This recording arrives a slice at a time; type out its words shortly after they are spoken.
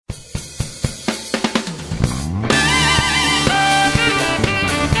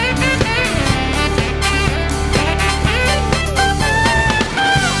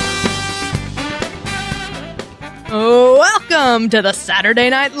Welcome to the Saturday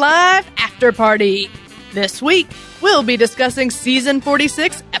Night Live After Party. This week, we'll be discussing Season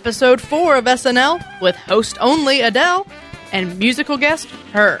 46, Episode 4 of SNL with host-only Adele and musical guest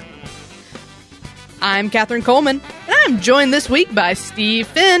Her. I'm Catherine Coleman, and I'm joined this week by Steve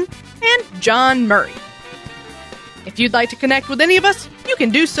Finn and John Murray. If you'd like to connect with any of us, you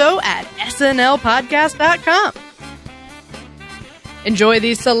can do so at snlpodcast.com. Enjoy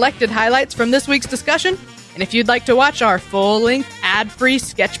these selected highlights from this week's discussion, and if you'd like to watch our full-length, ad-free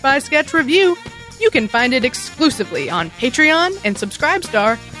sketch-by-sketch review, you can find it exclusively on Patreon and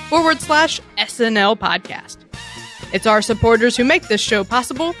Subscribestar/SNL Podcast. It's our supporters who make this show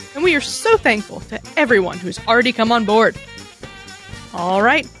possible, and we are so thankful to everyone who's already come on board. All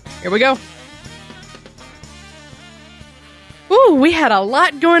right, here we go. Ooh, we had a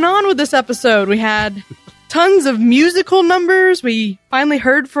lot going on with this episode. We had tons of musical numbers. We finally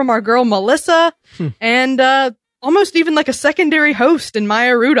heard from our girl Melissa, and almost even like a secondary host in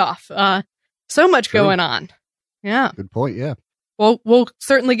Maya Rudolph. So much going on. Yeah. Good point, yeah. Well, we'll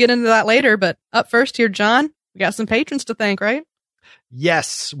certainly get into that later, but up first here, John, we got some patrons to thank, right?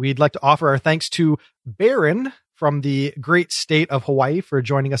 Yes, we'd like to offer our thanks to Baron from the great state of Hawaii for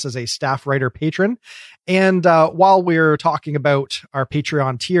joining us as a staff writer patron. And while we're talking about our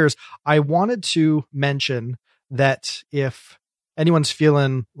Patreon tiers, I wanted to mention that if anyone's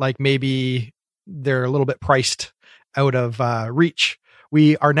feeling like maybe they're a little bit priced out of reach,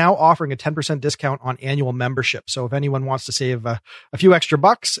 we are now offering a 10% discount on annual membership. So if anyone wants to save a few extra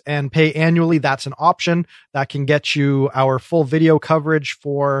bucks and pay annually, that's an option that can get you our full video coverage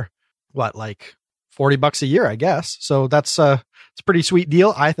for like $40 a year, I guess. So it's a pretty sweet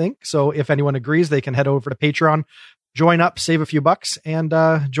deal, I think. So if anyone agrees, they can head over to Patreon, join up, save a few bucks, and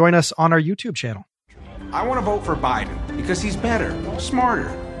join us on our YouTube channel. I want to vote for Biden because he's better, smarter,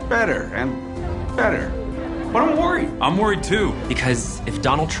 better, and better. But I'm worried. I'm worried too. Because if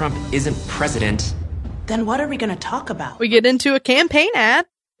Donald Trump isn't president, then what are we going to talk about? We get into a campaign ad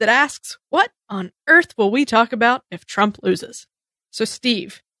that asks, what on earth will we talk about if Trump loses? So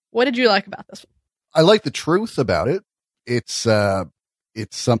Steve, what did you like about this one? I like the truth about it. It's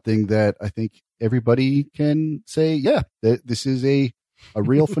something that I think everybody can say, yeah, this is a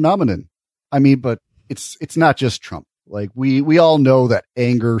real phenomenon. I mean, but it's not just Trump. Like we all know that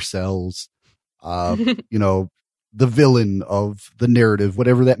anger sells. The villain of the narrative,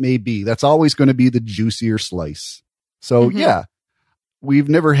 whatever that may be, that's always going to be the juicier slice. So yeah, we've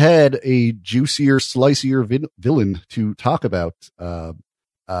never had a juicier, slicier villain to talk about. Well,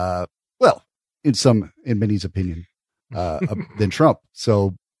 in many's opinion, than Trump.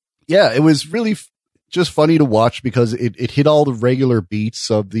 So yeah, it was really just funny to watch because it hit all the regular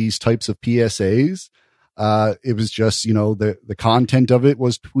beats of these types of PSAs. It was just, the content of it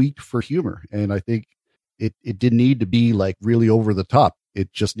was tweaked for humor. And I think it didn't need to be like really over the top.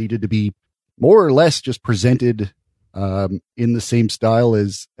 It just needed to be more or less just presented, in the same style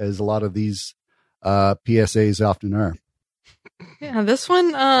as a lot of these, PSAs often are. Yeah, this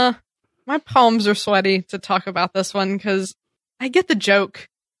one, my palms are sweaty to talk about this one because I get the joke.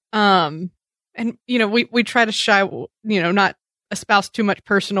 And, we try to shy, not espouse too much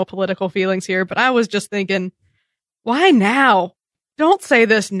personal political feelings here, but I was just thinking, why now? Don't say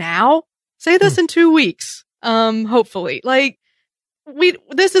this now. Say this in 2 weeks. Hopefully. Like,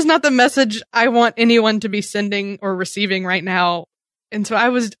 this is not the message I want anyone to be sending or receiving right now. And so I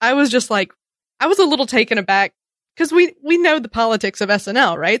was just like, I was a little taken aback because we know the politics of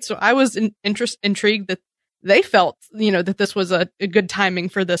SNL, right? So I was intrigued that they felt, that this was a good timing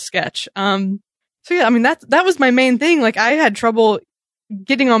for this sketch. So yeah, I mean, that was my main thing. Like I had trouble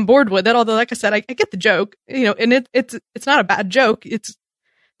getting on board with it. Although, like I said, I get the joke, and it's not a bad joke. It's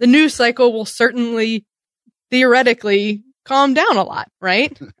the news cycle will certainly theoretically calm down a lot.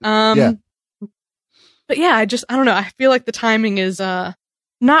 Right. Yeah. But yeah, I don't know. I feel like the timing is,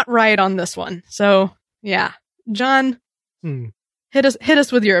 not right on this one. So yeah, John, hit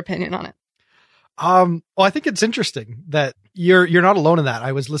us with your opinion on it. Well, I think it's interesting that you're not alone in that.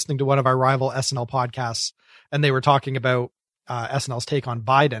 I was listening to one of our rival SNL podcasts and they were talking about SNL's take on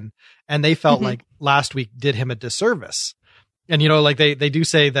Biden, and they felt like last week did him a disservice. And, they do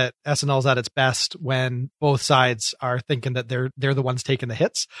say that SNL's at its best when both sides are thinking that they're the ones taking the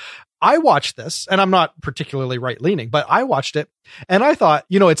hits. I watched this, and I'm not particularly right leaning, but I watched it and I thought,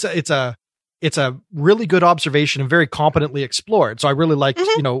 it's a really good observation and very competently explored. So I really liked,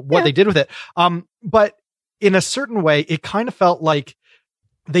 what they did with it. But in a certain way, it kind of felt like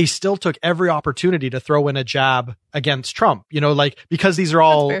they still took every opportunity to throw in a jab against Trump, because these are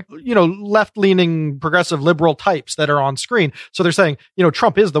all, left leaning progressive liberal types that are on screen. So they're saying,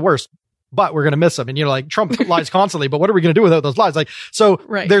 Trump is the worst but we're going to miss him. And like Trump lies constantly, but what are we going to do without those lies? Like, so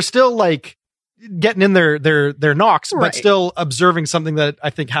they're still like getting in their knocks, but still observing something that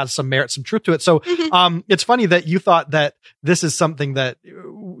I think has some merit, some truth to it. So, it's funny that you thought that this is something that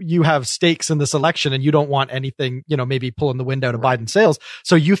you have stakes in this election and you don't want anything, maybe pulling the wind out of Biden's sails.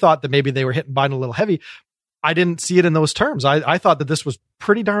 So you thought that maybe they were hitting Biden a little heavy. I didn't see it in those terms. I thought that this was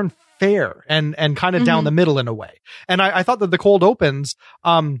pretty darn fair and kind of down the middle in a way. And I thought that the cold opens,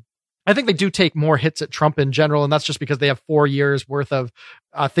 I think they do take more hits at Trump in general, and that's just because they have 4 years worth of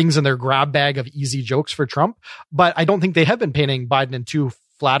things in their grab bag of easy jokes for Trump. But I don't think they have been painting Biden in too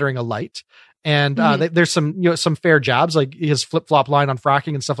flattering a light. And there's some fair jabs, like his flip flop line on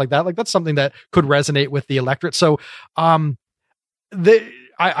fracking and stuff like that. Like that's something that could resonate with the electorate. So I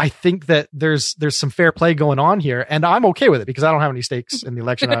think that there's some fair play going on here, and I'm okay with it because I don't have any stakes in the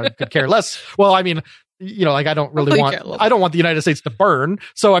election. I could care less. Well, I mean, like I don't really I don't want the United States to burn.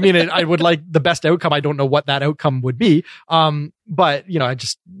 So, I mean, I would like the best outcome. I don't know what that outcome would be. But I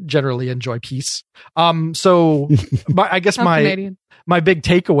just generally enjoy peace. So I guess my big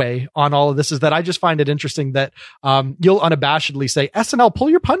takeaway on all of this is that I just find it interesting that, you'll unabashedly say, SNL, pull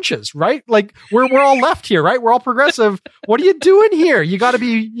your punches, right? Like we're all left here, right? We're all progressive. What are you doing here? You gotta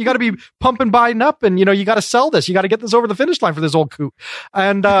be pumping Biden up and, you gotta sell this. You gotta get this over the finish line for this old coot.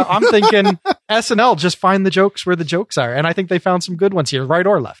 And, I'm thinking SNL, just find the jokes where the jokes are. And I think they found some good ones here, right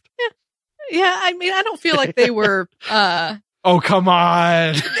or left. Yeah. I mean, I don't feel like they were, oh, come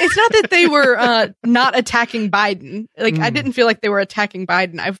on. It's not that they were not attacking Biden. Like, I didn't feel like they were attacking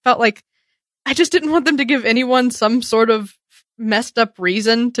Biden. I felt like I just didn't want them to give anyone some sort of messed up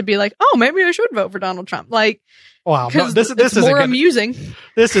reason to be like, oh, maybe I should vote for Donald Trump. Like, wow, no, this is more amusing.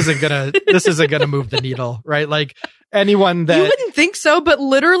 This isn't gonna move the needle, right? Like anyone that you wouldn't think so, but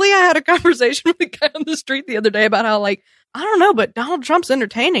literally, I had a conversation with a guy on the street the other day about how, like, I don't know, but Donald Trump's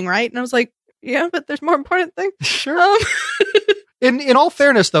entertaining, right? And I was like, yeah, but there's more important things. Sure. In all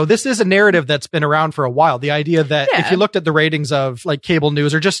fairness, though, this is a narrative that's been around for a while. The idea that if you looked at the ratings of like cable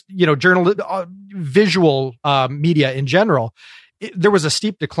news or just, visual media in general, there was a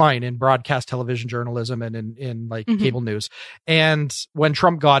steep decline in broadcast television journalism and in cable news. And when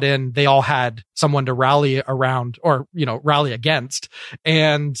Trump got in, they all had someone to rally around or, rally against.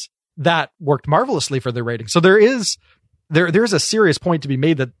 And that worked marvelously for their ratings. So there's a serious point to be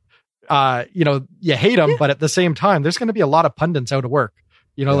made that, you hate him, but at the same time, there's going to be a lot of pundits out of work.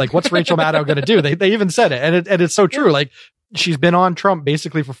 Like what's Rachel Maddow going to do? They even said it, and it's so true. Like she's been on Trump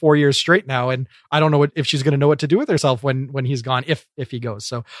basically for 4 years straight now, and I don't know if she's going to know what to do with herself when he's gone, if he goes.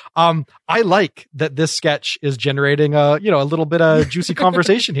 So, I like that this sketch is generating a little bit of juicy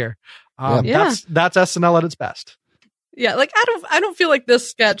conversation here. That's SNL at its best. Yeah, like I don't feel like this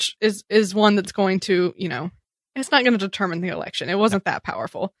sketch is one that's going to, it's not going to determine the election. It wasn't that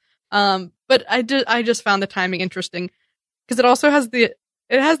powerful. But I just found the timing interesting because it also has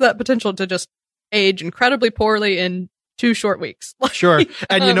that potential to just age incredibly poorly in 2 short weeks. Sure.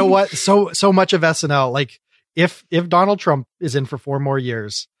 And you know what? So much of SNL, like if Donald Trump is in for 4 more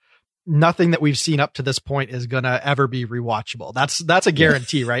years, nothing that we've seen up to this point is going to ever be rewatchable. That's a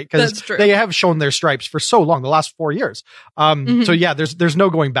guarantee, right? Because they have shown their stripes for so long, the last 4 years. So yeah, there's no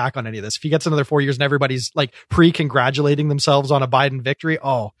going back on any of this. If he gets another 4 years and everybody's like pre-congratulating themselves on a Biden victory,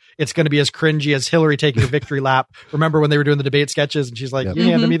 it's going to be as cringy as Hillary taking a victory lap. Remember when they were doing the debate sketches and she's like, you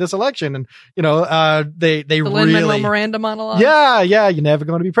handed me this election. And they the really, Lin-Manuel Miranda monologue. Yeah. You're never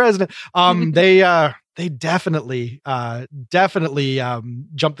going to be president. They definitely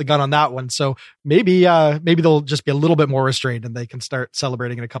jumped the gun on that one. So maybe they'll just be a little bit more restrained and they can start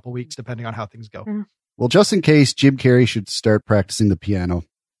celebrating in a couple weeks, depending on how things go. Well, just in case, Jim Carrey should start practicing the piano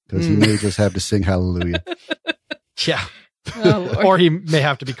because he may just have to sing hallelujah. Yeah. Oh, or he may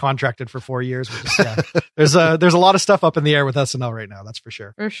have to be contracted for 4 years. There's a lot of stuff up in the air with SNL right now. That's for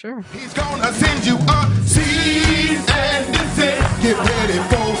sure. For sure. He's gonna send you a cease and desist. Get ready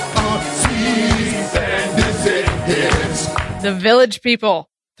for a cease and desist. The Village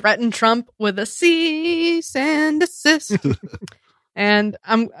People threatened Trump with a cease and desist. And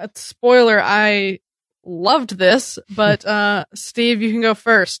spoiler, I loved this, but Steve, you can go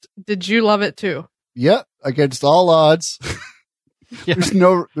first. Did you love it too? Yeah, against all odds. There's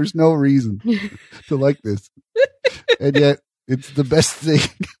no reason to like this. And yet it's the best thing.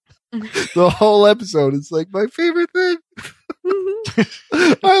 The whole episode is like my favorite thing.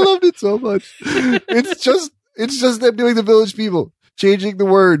 I loved it so much. It's just them doing the Village People, changing the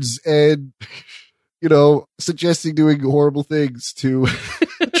words and suggesting doing horrible things to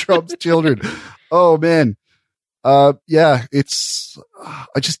Trump's children. Oh man. I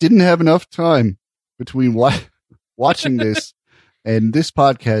just didn't have enough time between watching this and this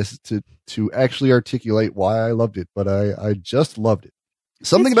podcast to actually articulate why I loved it, but I just loved it.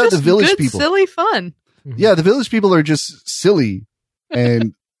 Something It's about the just Village good, People. silly fun. Yeah, the Village People are just silly,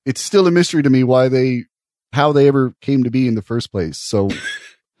 and it's still a mystery to me how they ever came to be in the first place. So,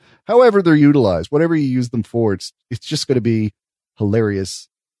 however they're utilized, whatever you use them for, it's just going to be hilarious.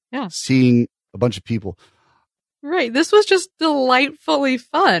 Yeah. Seeing a bunch of people. Right. This was just delightfully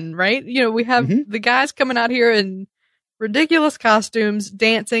fun, right? You know, we have the guys coming out here in ridiculous costumes,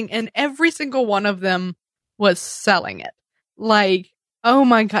 dancing, and every single one of them was selling it. Like, oh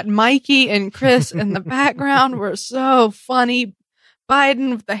my God, Mikey and Chris in the background were so funny.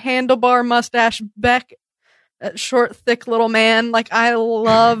 Biden with the handlebar mustache, Beck, that short, thick little man. Like, I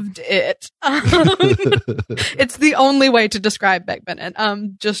loved it. It's the only way to describe Beck Bennett.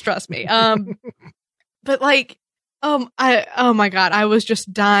 Just trust me. But like, oh my God, I was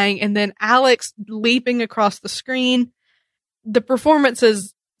just dying. And then Alex leaping across the screen. The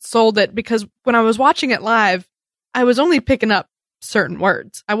performances sold it because when I was watching it live, I was only picking up certain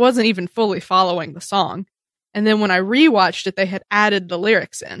words. I wasn't even fully following the song. And then when I rewatched it, they had added the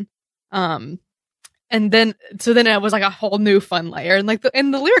lyrics in. And then it was like a whole new fun layer. And like the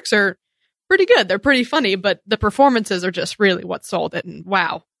lyrics are pretty good. They're pretty funny, but the performances are just really what sold it. And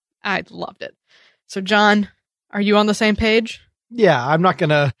wow, I loved it. So John, are you on the same page? Yeah, I'm not going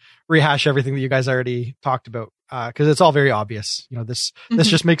to rehash everything that you guys already talked about because it's all very obvious. You know, this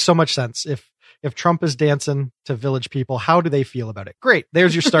just makes so much sense. If Trump is dancing to Village People, how do they feel about it? Great.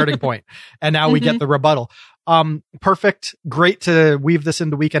 There's your starting point. And now we get the rebuttal. Perfect. Great to weave this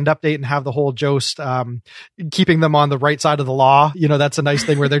into Weekend Update and have the whole Jost, keeping them on the right side of the law. You know, that's a nice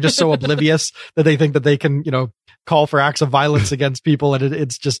thing where they're just so oblivious that they think that they can, you know, call for acts of violence against people. And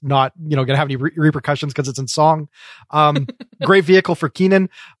it's just not, you know, going to have any repercussions because it's in song. Great vehicle for Keenan.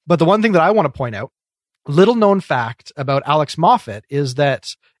 But the one thing that I want to point out, little known fact about Alex Moffat is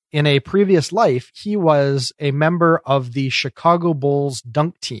that in a previous life, he was a member of the Chicago Bulls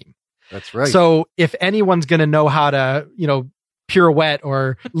dunk team. That's right. So if anyone's going to know how to, you know, pirouette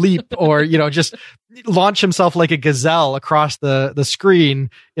or leap or, you know, just launch himself like a gazelle across the screen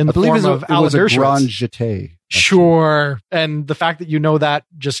in the form of Alan Dershowitz. Grand Jeté. Sure. And the fact that you know that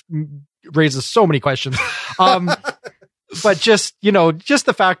just raises so many questions. But just, you know, just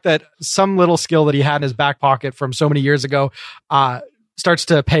the fact that some little skill that he had in his back pocket from so many years ago, starts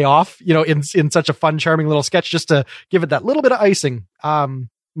to pay off, you know, in such a fun, charming little sketch, just to give it that little bit of icing,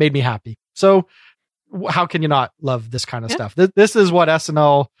 made me happy. So how can you not love this kind of stuff? This is what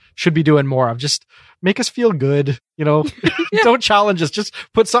SNL should be doing more of. Just make us feel good, you know, don't challenge us. Just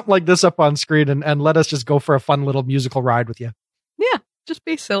put something like this up on screen and let us just go for a fun little musical ride with you. Yeah. Just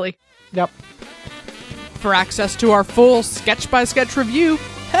be silly. Yep. For access to our full sketch-by-sketch review,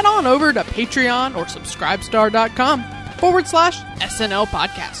 head on over to Patreon or subscribestar.com/SNL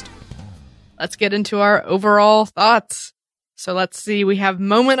podcast. Let's get into our overall thoughts. So let's see. We have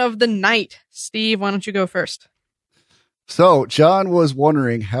moment of the night. Steve, why don't you go first? So John was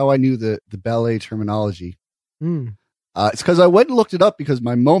wondering how I knew the ballet terminology. It's because I went and looked it up because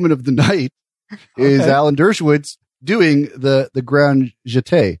my moment of the night is Alan Dershowitz doing the Grand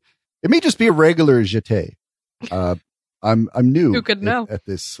Jeté. It may just be a regular jeté. I'm new. Who could know? At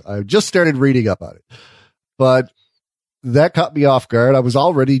this? I just started reading up on it, but that caught me off guard. I was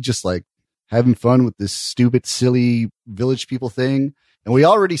already just like having fun with this stupid, silly Village People thing, and we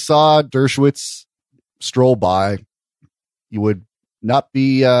already saw Dershowitz stroll by. You would not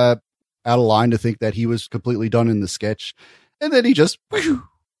be out of line to think that he was completely done in the sketch, and then he just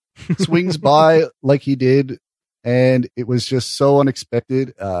swings by like he did, and it was just so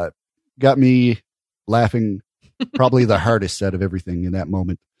unexpected. Got me laughing probably the hardest out of everything in that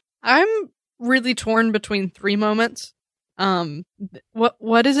moment. I'm really torn between three moments.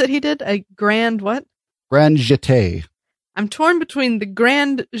 What is it he did? A grand what? Grand Jeté. I'm torn between the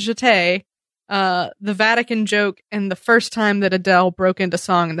Grand Jeté, the Vatican joke, and the first time that Adele broke into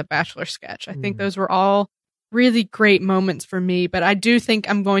song in the Bachelor sketch. I think those were all really great moments for me, but I do think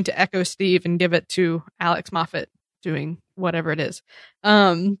I'm going to echo Steve and give it to Alex Moffat doing whatever it is.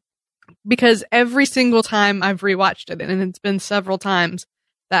 Because every single time I've rewatched it, and it's been several times,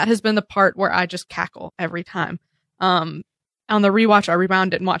 that has been the part where I just cackle every time. On the rewatch, I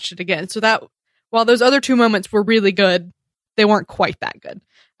rewound it and watched it again. So that, while those other two moments were really good, they weren't quite that good.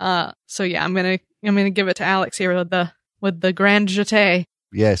 So yeah, I'm gonna give it to Alex here with the Grand Jeté.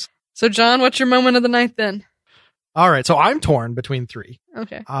 Yes. So John, what's your moment of the night then? All right. So I'm torn between three.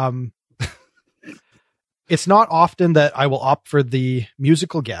 Okay. It's not often that I will opt for the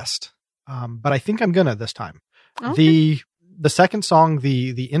musical guest. But I think I'm gonna this time. Okay. The second song,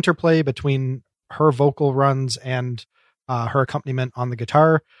 the interplay between her vocal runs and her accompaniment on the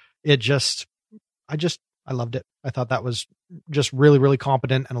guitar I loved it. I thought that was just really, really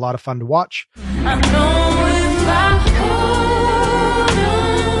competent and a lot of fun to watch. I know if I hold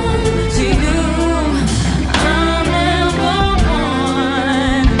on to you, I'll never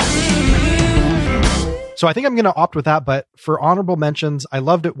want to leave. So I think I'm going to opt with that. But for honorable mentions, I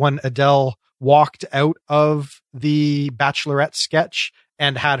loved it when Adele walked out of the Bachelorette sketch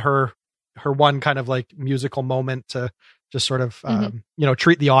and had her one kind of like musical moment to just sort of,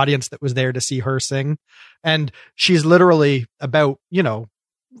 treat the audience that was there to see her sing. And she's literally about,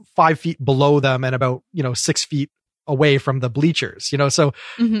 5 feet below them and about, 6 feet away from the bleachers, so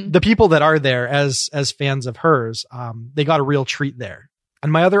the people that are there as fans of hers, they got a real treat there.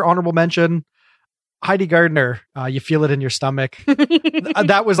 And my other honorable mention, Heidi Gardner, you feel it in your stomach.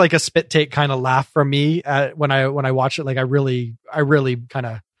 That was like a spit take kind of laugh from me when I watched it. Like I really kind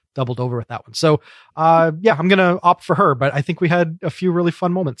of doubled over with that one. So, I'm going to opt for her, but I think we had a few really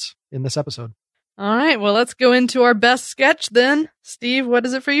fun moments in this episode. All right. Well, let's go into our best sketch then. Steve, what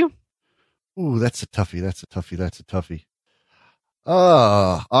is it for you? Ooh, that's a toughie.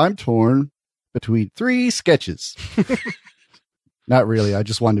 I'm torn between 3 sketches. Not really. I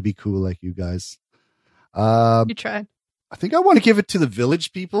just wanted to be cool like you guys. You tried. I think I want to give it to the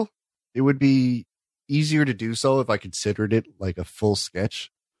Village People. It would be easier to do so if I considered it like a full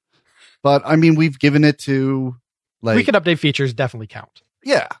sketch. But I mean, we've given it to like Weekend Update features definitely count.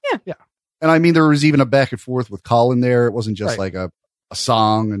 Yeah. Yeah. And I mean, there was even a back and forth with Colin there. It wasn't just like a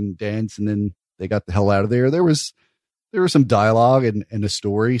song and dance and then they got the hell out of there. There was some dialogue and a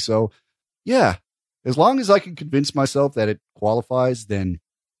story. So yeah, as long as I can convince myself that it qualifies, then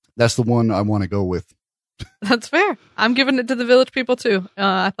that's the one I want to go with. That's fair. I'm giving it to the Village People too.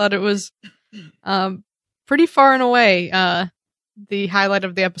 I thought it was pretty far and away the highlight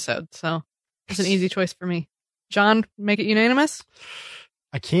of the episode. So it's an easy choice for me. John, make it unanimous?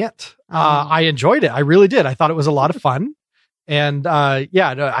 I can't. I enjoyed it. I really did. I thought it was a lot of fun. And I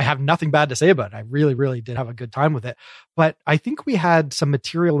have nothing bad to say about it. I really, really did have a good time with it. But I think we had some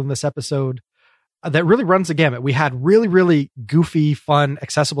material in this episode that really runs the gamut. We had really, really goofy, fun,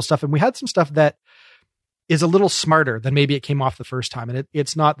 accessible stuff. And we had some stuff that is a little smarter than maybe it came off the first time. And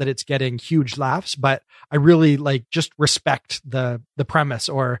it's not that it's getting huge laughs, but I really just respect the premise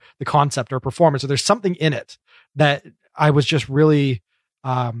or the concept or performance, or there's something in it that I was just really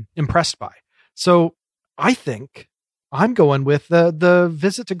impressed by. So I think I'm going with the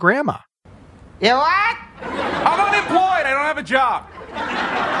visit to Grandma. You what? I'm unemployed. I don't have a job.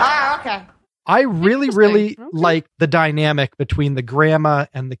 Ah, okay. I really like the dynamic between the grandma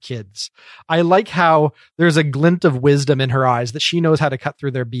and the kids. I like how there's a glint of wisdom in her eyes that she knows how to cut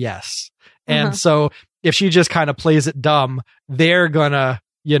through their BS. And so if she just kind of plays it dumb, they're gonna,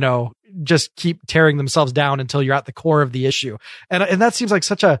 just keep tearing themselves down until you're at the core of the issue. And that seems like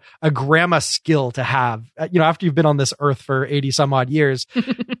such a grandma skill to have, after you've been on this earth for 80 some odd years,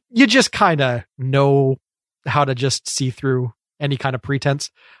 you just kind of know how to just see through any kind of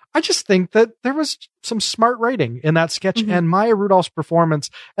pretense. I just think that there was some smart writing in that sketch, and Maya Rudolph's performance,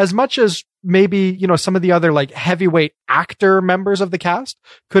 as much as maybe, some of the other like heavyweight actor members of the cast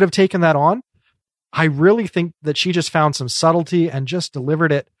could have taken that on. I really think that she just found some subtlety and just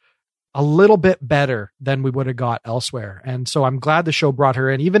delivered it a little bit better than we would have got elsewhere. And so I'm glad the show brought her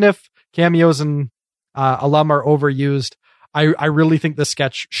in, even if cameos and alum are overused. I really think the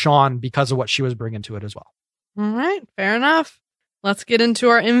sketch shone because of what she was bringing to it as well. All right. Fair enough. Let's get into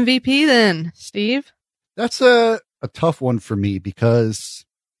our MVP then, Steve. That's a tough one for me because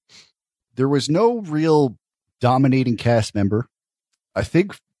there was no real dominating cast member. I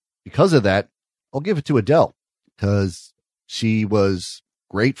think because of that, I'll give it to Adele because she was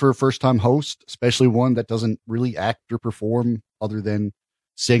great for a first time host, especially one that doesn't really act or perform other than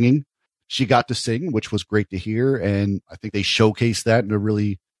singing. She got to sing, which was great to hear. And I think they showcased that in a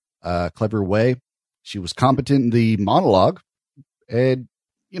really clever way. She was competent in the monologue. And,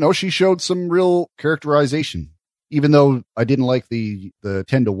 she showed some real characterization, even though I didn't like the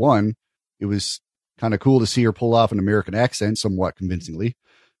 10-1. It was kind of cool to see her pull off an American accent somewhat convincingly.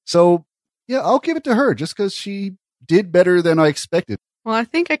 So yeah, I'll give it to her just because she did better than I expected. Well, I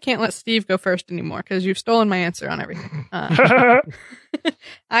think I can't let Steve go first anymore because you've stolen my answer on everything.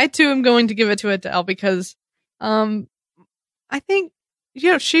 I too am going to give it to Adele because, I think,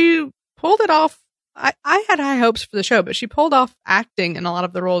 she pulled it off. I had high hopes for the show, but she pulled off acting in a lot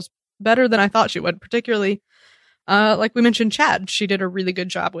of the roles better than I thought she would, particularly, like we mentioned, Chad, she did a really good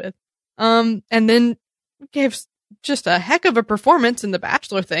job with. And then gave just a heck of a performance in the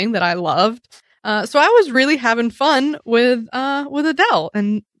Bachelor thing that I loved. So I was really having fun with Adele.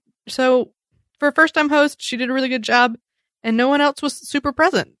 And so for a first time host, she did a really good job and no one else was super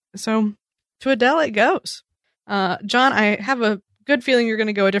present. So to Adele it goes. John, I have a good feeling you're going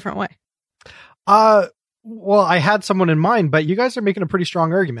to go a different way. Well, I had someone in mind, but you guys are making a pretty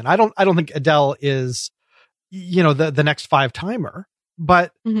strong argument. I don't think Adele is, the next 5-timer,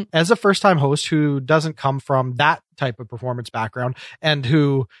 but as a first-time host who doesn't come from that type of performance background and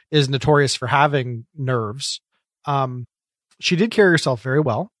who is notorious for having nerves, she did carry herself very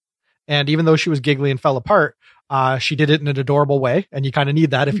well. And even though she was giggly and fell apart, she did it in an adorable way. And you kind of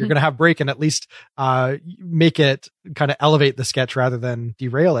need that if you're going to have break and at least make it kind of elevate the sketch rather than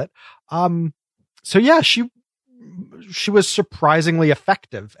derail it. So yeah, she was surprisingly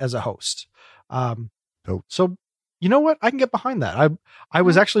effective as a host. So you know what? I can get behind that. I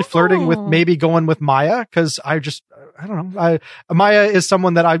was actually flirting with maybe going with Maya because I don't know. Maya is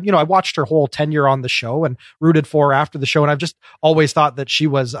someone that I watched her whole tenure on the show and rooted for after the show. And I've just always thought that she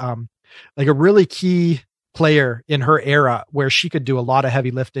was like a really key player in her era where she could do a lot of heavy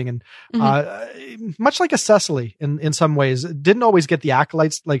lifting and much like a Cecily in some ways, didn't always get the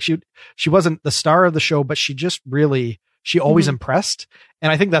accolades. Like she wasn't the star of the show, but she just really, she always impressed.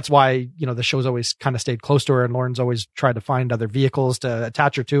 And I think that's why, the show's always kind of stayed close to her and Lauren's always tried to find other vehicles to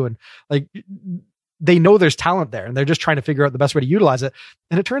attach her to. And like, they know there's talent there and they're just trying to figure out the best way to utilize it.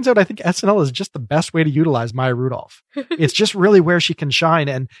 And it turns out, I think SNL is just the best way to utilize Maya Rudolph. It's just really where she can shine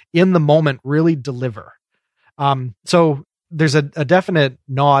and in the moment really deliver. So there's a definite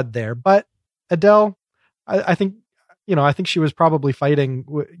nod there, but Adele, I think she was probably fighting,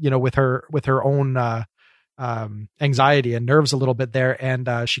 with her own, anxiety and nerves a little bit there.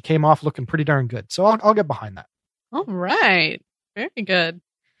 And, she came off looking pretty darn good. So I'll get behind that. All right. Very good.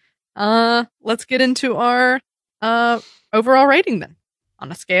 Let's get into our, overall rating then.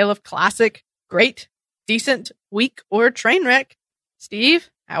 On a scale of classic, great, decent, weak, or train wreck. Steve,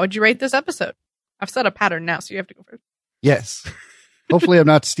 how would you rate this episode? I've set a pattern now, so you have to go first. Yes. Hopefully I'm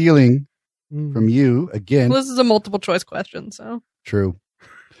not stealing from you again. Well, this is a multiple choice question, so. True.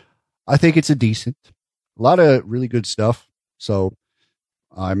 I think it's a decent. A lot of really good stuff. So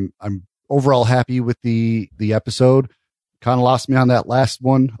I'm overall happy with the episode. Kind of lost me on that last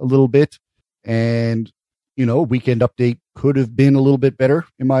one a little bit. And, Weekend Update could have been a little bit better,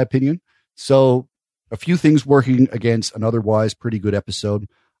 in my opinion. So a few things working against an otherwise pretty good episode.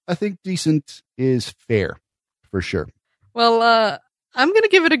 I think decent is fair for sure. Well, I'm going to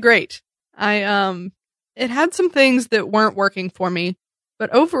give it a great. It had some things that weren't working for me,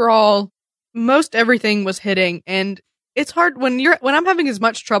 but overall, most everything was hitting. And it's hard when I'm having as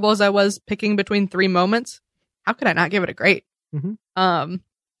much trouble as I was picking between 3 moments. How could I not give it a great?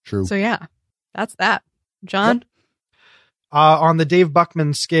 True. So yeah, that's that. John? Yep. On the Dave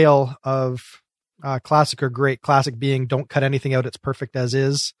Buckman scale of classic or great, classic being don't cut anything out, it's perfect as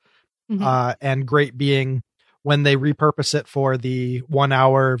is. And great being when they repurpose it for the 1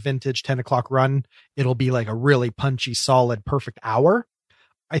 hour vintage 10 o'clock run, it'll be like a really punchy, solid, perfect hour.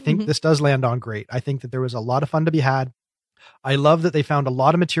 I think this does land on great. I think that there was a lot of fun to be had. I love that they found a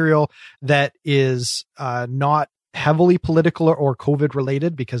lot of material that is not heavily political or COVID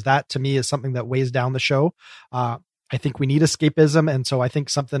related, because that to me is something that weighs down the show. I think we need escapism. And so I think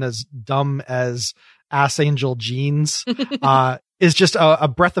something as dumb as Ass Angel Jeans is just a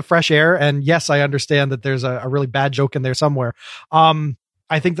breath of fresh air. And yes, I understand that there's a really bad joke in there somewhere.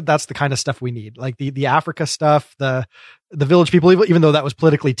 I think that that's the kind of stuff we need, like the Africa stuff, the Village People, even though that was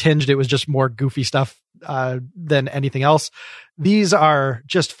politically tinged, it was just more goofy stuff than anything else. These are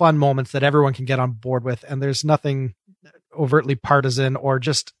just fun moments that everyone can get on board with. And there's nothing overtly partisan or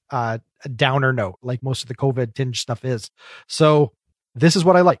just a downer note like most of the COVID tinged stuff is. So this is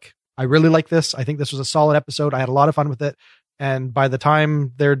what I like. I really like this. I think this was a solid episode. I had a lot of fun with it. And by the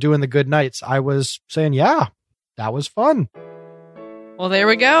time they're doing the good nights, I was saying, yeah, that was fun. Well, there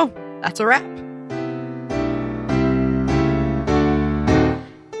we go. That's a wrap.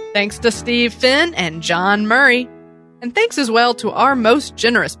 Thanks to Steve Finn and John Murray. And thanks as well to our most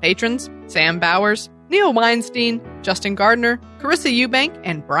generous patrons, Sam Bowers, Neil Weinstein, Justin Gardner, Carissa Eubank,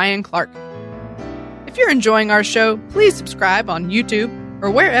 and Brian Clark. If you're enjoying our show, please subscribe on YouTube or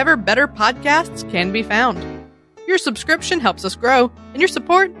wherever better podcasts can be found. Your subscription helps us grow, and your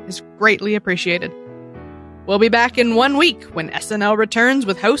support is greatly appreciated. We'll be back in 1 week when SNL returns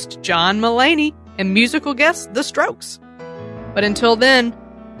with host John Mulaney and musical guest The Strokes. But until then,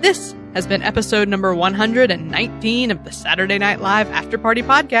 this has been episode number 119 of the Saturday Night Live After Party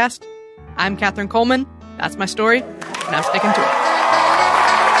Podcast. I'm Catherine Coleman. That's my story, and I'm sticking to it.